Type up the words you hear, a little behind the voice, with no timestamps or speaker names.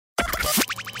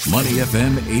Money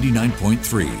FM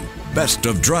 89.3. Best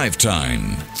of drive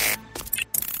time.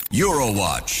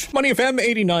 Eurowatch. Money FM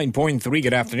 89.3.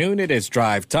 Good afternoon. It is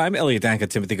drive time. Elliot Danker,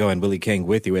 Timothy Go, and Willie King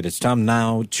with you. It is time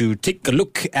now to take a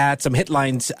look at some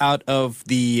headlines out of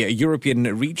the European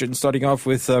region, starting off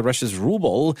with Russia's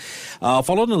ruble.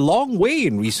 Followed a long way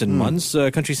in recent months.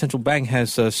 Country's central bank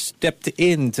has stepped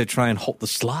in to try and halt the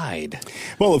slide.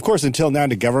 Well, of course, until now,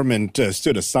 the government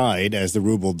stood aside as the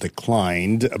ruble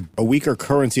declined. A weaker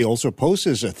currency also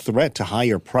poses a threat to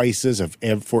higher prices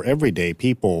for everyday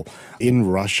people in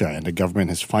Russia. And the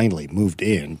government has finally moved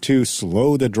in to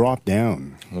slow the drop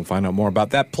down. We'll find out more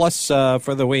about that. Plus,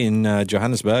 further away in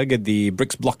Johannesburg, the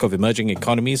BRICS bloc of emerging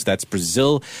economies, that's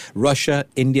Brazil, Russia,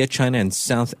 India, China, and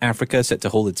South Africa, set to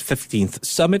hold its 15th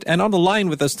summit. And on the line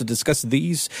with us to discuss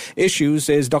these issues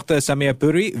is Dr. Samir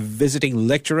Puri, visiting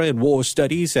lecturer in war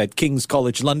studies at King's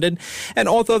College London, and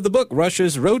author of the book,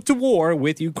 Russia's Road to War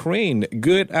with Ukraine.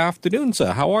 Good afternoon,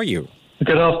 sir. How are you?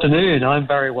 Good afternoon. I'm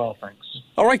very well, thanks.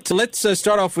 All right, so let's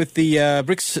start off with the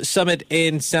BRICS summit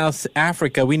in South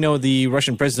Africa. We know the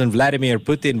Russian President Vladimir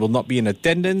Putin will not be in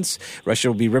attendance. Russia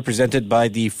will be represented by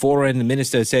the Foreign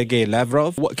Minister Sergei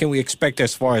Lavrov. What can we expect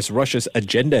as far as Russia's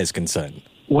agenda is concerned?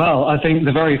 Well, I think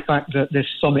the very fact that this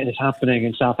summit is happening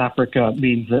in South Africa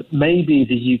means that maybe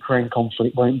the Ukraine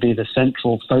conflict won't be the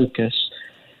central focus.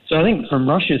 So I think from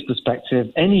Russia's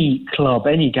perspective, any club,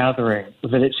 any gathering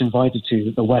that it's invited to,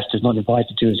 that the West is not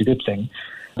invited to, is a good thing,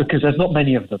 because there's not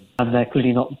many of them, and they're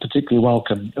clearly not particularly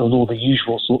welcome in all the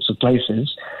usual sorts of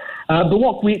places. But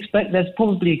what we expect, there's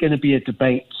probably going to be a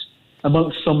debate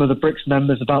amongst some of the BRICS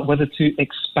members about whether to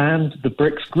expand the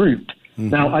BRICS group. Mm-hmm.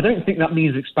 Now, I don't think that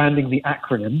means expanding the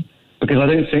acronym, because I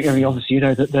don't think, obviously, you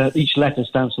know, that each letter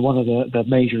stands for one of the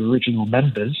major original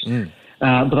members.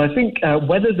 But I think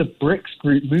whether the BRICS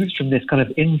group moves from this kind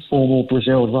of informal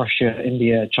Brazil, Russia,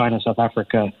 India, China, South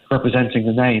Africa representing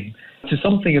the name to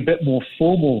something a bit more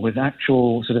formal with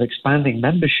actual sort of expanding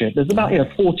membership. There's about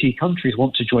 40 countries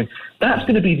want to join. That's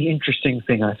going to be the interesting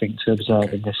thing, I think, to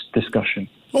observe in this discussion.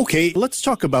 Okay, let's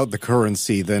talk about the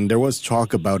currency then. There was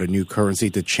talk about a new currency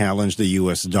to challenge the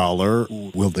US dollar.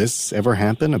 Will this ever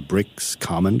happen, a BRICS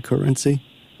common currency?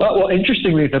 Well,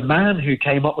 interestingly, the man who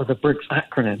came up with the BRICS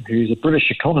acronym, who's a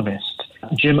British economist,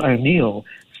 Jim O'Neill,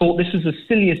 thought this was the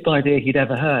silliest idea he'd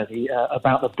ever heard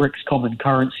about the BRICS common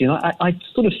currency. And I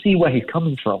sort of see where he's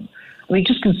coming from. I mean,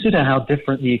 just consider how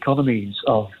different the economies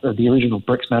of the original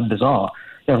BRICS members are.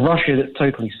 You have Russia that's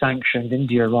totally sanctioned,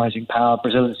 India a rising power,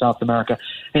 Brazil and South America.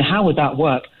 And how would that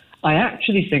work? I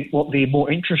actually think what the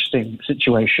more interesting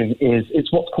situation is,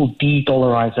 it's what's called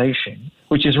de-dollarization,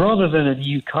 which is rather than a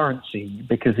new currency,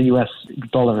 because the US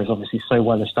dollar is obviously so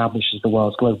well established as the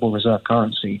world's global reserve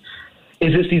currency,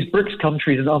 is it's these BRICS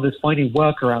countries and others finding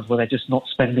workarounds where they're just not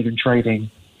spending and trading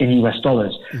in US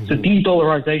dollars. Mm-hmm. So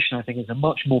de-dollarization, I think, is a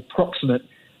much more proximate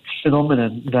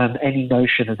phenomenon than any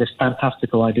notion of this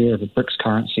fantastical idea of a BRICS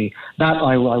currency. That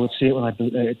I would see it when I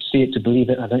see it to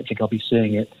believe it. I don't think I'll be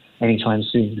seeing it anytime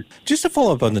soon. Just to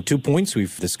follow up on the 2 points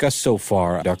we've discussed so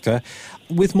far, Doctor,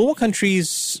 with more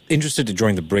countries interested to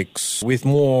join the BRICS, with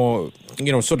more,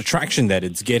 sort of traction that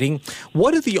it's getting,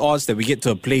 what are the odds that we get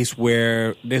to a place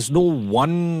where there's no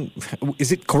one,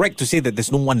 is it correct to say that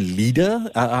there's no one leader?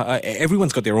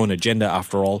 Everyone's got their own agenda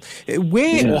after all.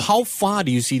 Where or how far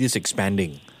do you see this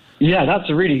expanding? Yeah, that's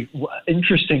a really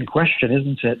interesting question,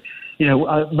 isn't it?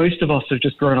 Most of us have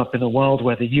just grown up in a world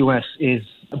where the US is,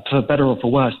 for better or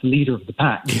for worse, the leader of the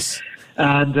pack. Yes.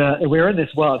 And we're in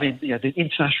this world. I mean, the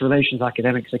international relations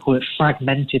academics, they call it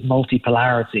fragmented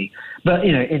multipolarity. But,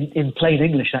 in plain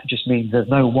English, that just means there's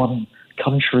no one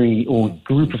country or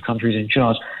group of countries in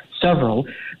charge. Several.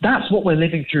 That's what we're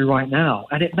living through right now.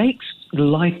 And it makes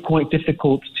life quite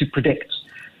difficult to predict,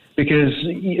 because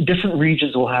different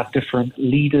regions will have different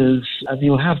leaders, and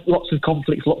you'll have lots of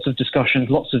conflicts, lots of discussions,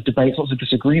 lots of debates, lots of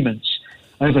disagreements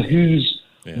over whose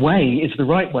way is the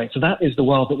right way. So that is the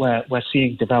world that we're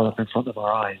seeing develop in front of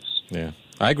our eyes. Yeah.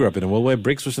 I grew up in a world where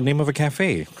BRICS was the name of a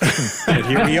cafe. And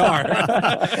here we are.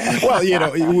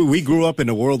 Well, we grew up in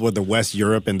a world where the West,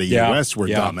 Europe, and the U.S. were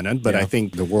dominant, but I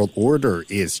think the world order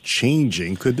is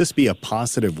changing. Could this be a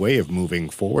positive way of moving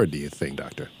forward, do you think,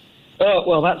 Doctor?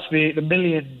 Well, that's the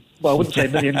million, well, I wouldn't say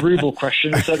million ruble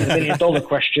question, certainly the $1 million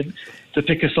question, to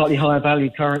pick a slightly higher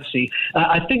value currency.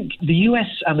 I think the US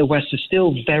and the West are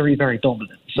still very, very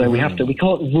dominant. So we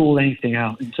can't rule anything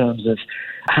out in terms of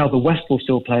how the West will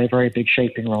still play a very big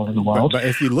shaping role in the world. But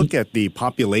if you look at the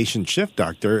population shift,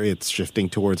 Doctor, it's shifting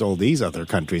towards all these other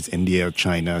countries, India,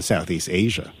 China, Southeast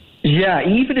Asia. Yeah,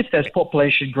 even if there's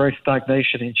population growth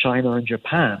stagnation in China and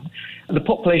Japan, the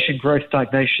population growth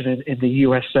stagnation in the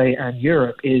USA and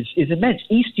Europe is immense.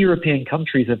 East European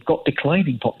countries have got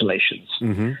declining populations.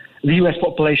 Mm-hmm. The US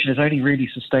population is only really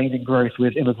sustaining growth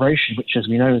with immigration, which, as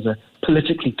we know, is a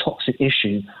politically toxic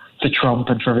issue for Trump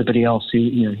and for everybody else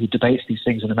who debates these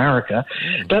things in America.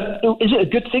 But is it a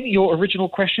good thing? Your original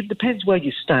question depends where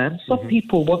you stand. Some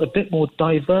people want a bit more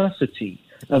diversity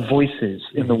of voices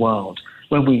in the world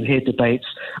when we hear debates.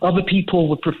 Other people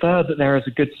would prefer that there is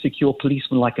a good, secure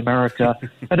policeman like America.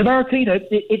 And America,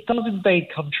 it does invade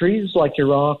countries like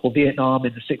Iraq or Vietnam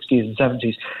in the 60s and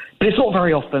 70s, but it's not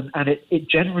very often, and it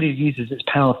generally uses its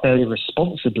power fairly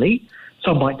responsibly.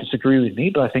 Some might disagree with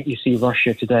me, but I think you see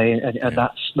Russia today, and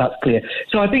that's clear.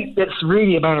 So I think it's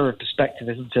really a matter of perspective,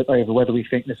 isn't it, over whether we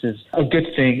think this is a good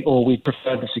thing or we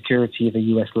prefer the security of a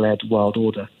US-led world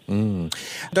order.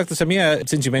 Dr. Samir,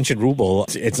 since you mentioned ruble,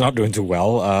 it's not doing too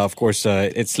well. Of course,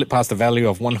 it slipped past the value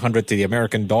of 100 to the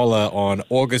American dollar on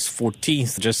August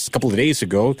 14th, just a couple of days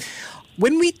ago.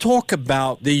 When we talk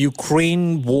about the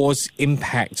Ukraine war's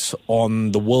impacts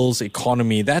on the world's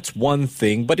economy, that's one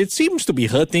thing, but it seems to be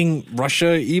hurting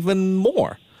Russia even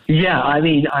more. Yeah, I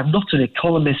mean, I'm not an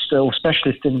economist or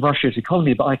specialist in Russia's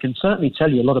economy, but I can certainly tell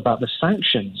you a lot about the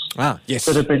sanctions that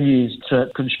have been used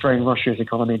to constrain Russia's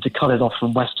economy and to cut it off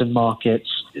from Western markets,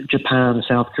 Japan,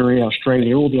 South Korea,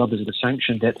 Australia, all the others that have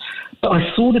sanctioned it. But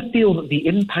I sort of feel that the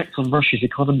impact on Russia's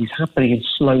economy is happening in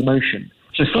slow motion.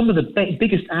 So some of the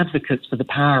biggest advocates for the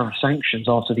power of sanctions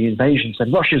after the invasion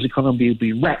said Russia's economy will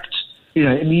be wrecked,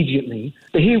 immediately.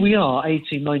 But here we are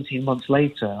 18, 19 months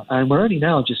later, and we're only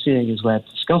now just seeing, as we're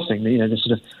discussing, this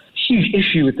sort of huge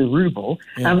issue with the ruble.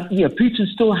 Yeah. And, Putin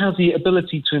still has the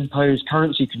ability to impose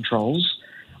currency controls.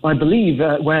 I believe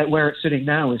where it's sitting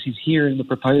now is he's hearing the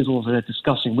proposals and they're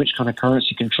discussing which kind of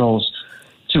currency controls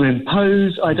to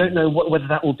impose. I don't know whether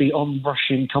that will be on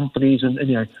Russian companies and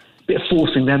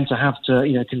forcing them to have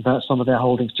to, convert some of their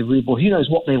holdings to ruble. Who knows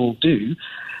what they will do?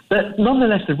 But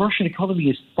nonetheless, the Russian economy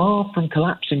is far from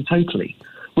collapsing totally,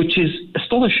 which is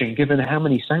astonishing given how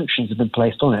many sanctions have been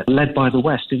placed on it, led by the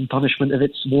West in punishment of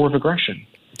its war of aggression.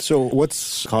 So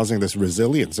what's causing this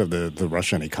resilience of the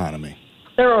Russian economy?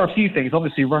 There are a few things.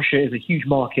 Obviously, Russia is a huge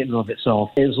market in and of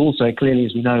itself. It is also, clearly,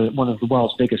 as we know, one of the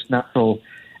world's biggest natural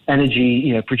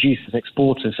energy producers,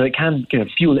 exporters, so it can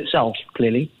fuel itself,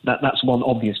 clearly. That's one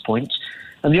obvious point.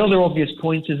 And the other obvious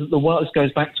point is that the world, this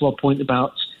goes back to our point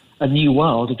about a new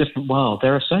world, a different world.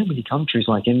 There are so many countries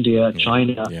like India,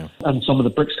 China, and some of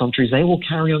the BRICS countries, they will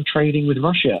carry on trading with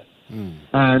Russia.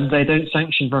 And they don't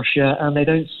sanction Russia, and they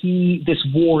don't see this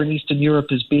war in Eastern Europe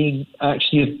as being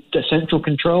actually a central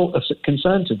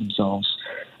concern to themselves.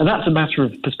 And that's a matter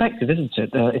of perspective, isn't it?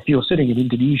 If you're sitting in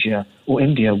Indonesia or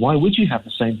India, why would you have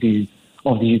the same view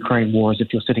of the Ukraine war as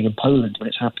if you're sitting in Poland when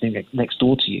it's happening next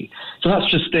door to you? So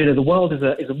that's just the world is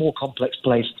a more complex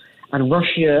place. And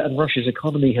Russia and Russia's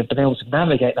economy have been able to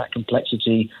navigate that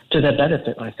complexity to their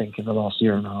benefit, I think, in the last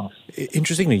year and a half.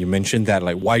 Interestingly, you mentioned that,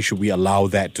 why should we allow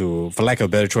that to, for lack of a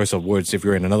better choice of words, if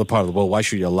you're in another part of the world, why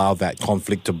should you allow that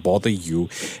conflict to bother you?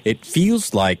 It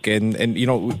feels like, and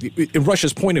in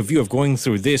Russia's point of view of going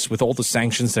through this with all the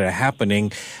sanctions that are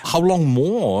happening, how long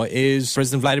more is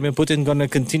President Vladimir Putin going to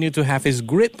continue to have his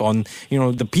grip on,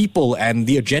 the people and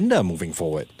the agenda moving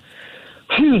forward?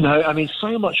 Who knows? I mean,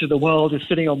 so much of the world is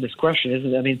sitting on this question,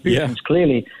 isn't it? I mean, Putin's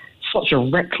clearly such a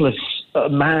reckless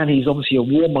man. He's obviously a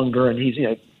warmonger, and he's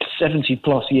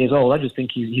 70-plus years old. I just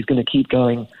think he's going to keep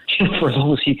going for as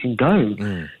long as he can go.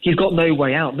 He's got no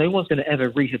way out. No one's going to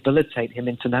ever rehabilitate him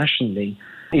internationally,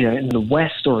 in the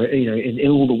West or in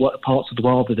all the parts of the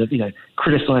world that have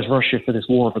criticized Russia for this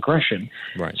war of aggression.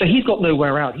 Right. So he's got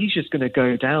nowhere out. He's just going to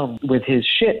go down with his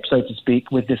ship, so to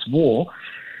speak, with this war.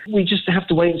 We just have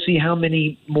to wait and see how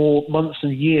many more months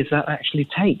and years that actually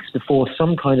takes before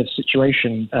some kind of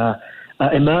situation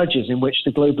emerges in which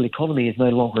the global economy is no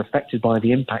longer affected by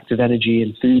the impact of energy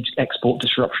and food export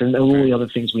disruption and all the other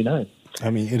things we know. I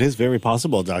mean, it is very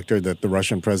possible, Doctor, that the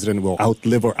Russian president will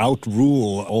outlive or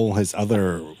outrule all his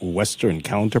other Western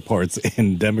counterparts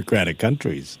in democratic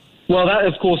countries. Well, that,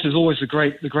 of course, is always the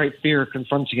great fear of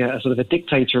confronting a sort of a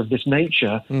dictator of this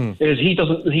nature. Is he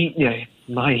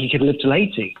could live till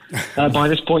 80. By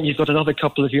this point, you've got another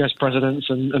couple of US presidents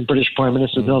and British prime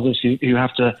ministers and others who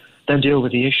have to then deal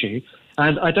with the issue.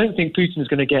 And I don't think Putin is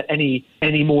going to get any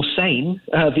more sane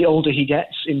the older he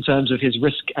gets in terms of his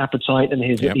risk appetite and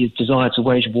his desire to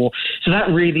wage war. So that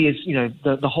really is,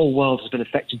 the whole world has been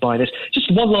affected by this.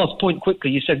 Just one last point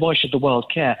quickly. You said, why should the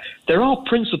world care? There are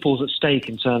principles at stake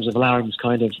in terms of allowing this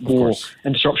kind of war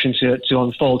and disruption to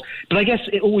unfold. But I guess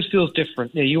it always feels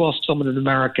different. You ask someone in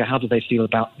America, how do they feel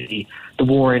about the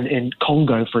war in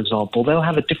Congo, for example? They'll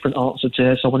have a different answer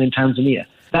to someone in Tanzania.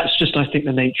 That's just, I think,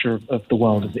 the nature of the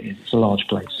world as it is. It's a large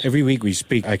place. Every week we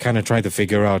speak, I kind of try to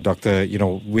figure out, Doctor,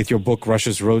 with your book,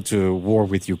 Russia's Road to War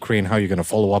with Ukraine, how you're going to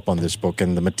follow up on this book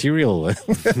and the material.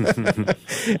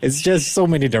 It's just so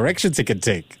many directions it can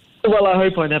take. Well, I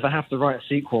hope I never have to write a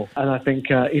sequel. And I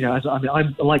think,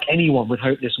 I'm like anyone would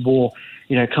hope this war,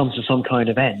 comes to some kind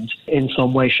of end in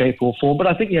some way, shape or form. But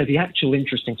I think, the actual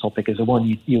interesting topic is the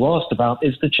one you asked about,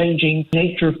 is the changing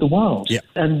nature of the world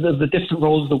and the different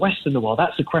roles of the West in the world.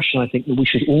 That's the question I think that we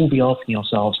should all be asking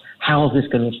ourselves. How is this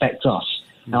going to affect us,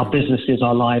 our businesses,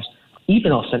 our lives,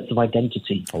 even our sense of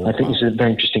identity? I think these are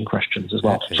very interesting questions as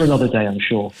well. For another day, I'm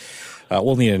sure.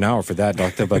 We'll need an hour for that,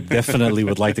 Doctor, but definitely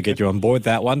would like to get you on board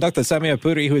that one. Dr. Samir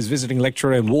Puri, who is visiting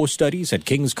lecturer in war studies at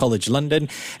King's College London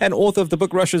and author of the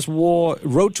book Russia's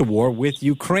Road to War with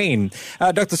Ukraine.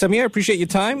 Dr. Samir, appreciate your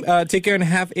time. Take care and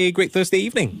have a great Thursday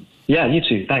evening. Yeah, you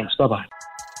too. Thanks. Bye-bye.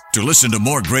 To listen to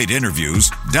more great interviews,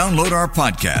 download our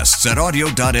podcasts at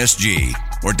audio.sg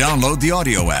or download the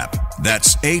audio app.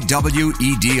 That's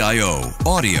AWEDIO,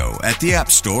 audio at the App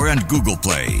Store and Google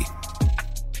Play.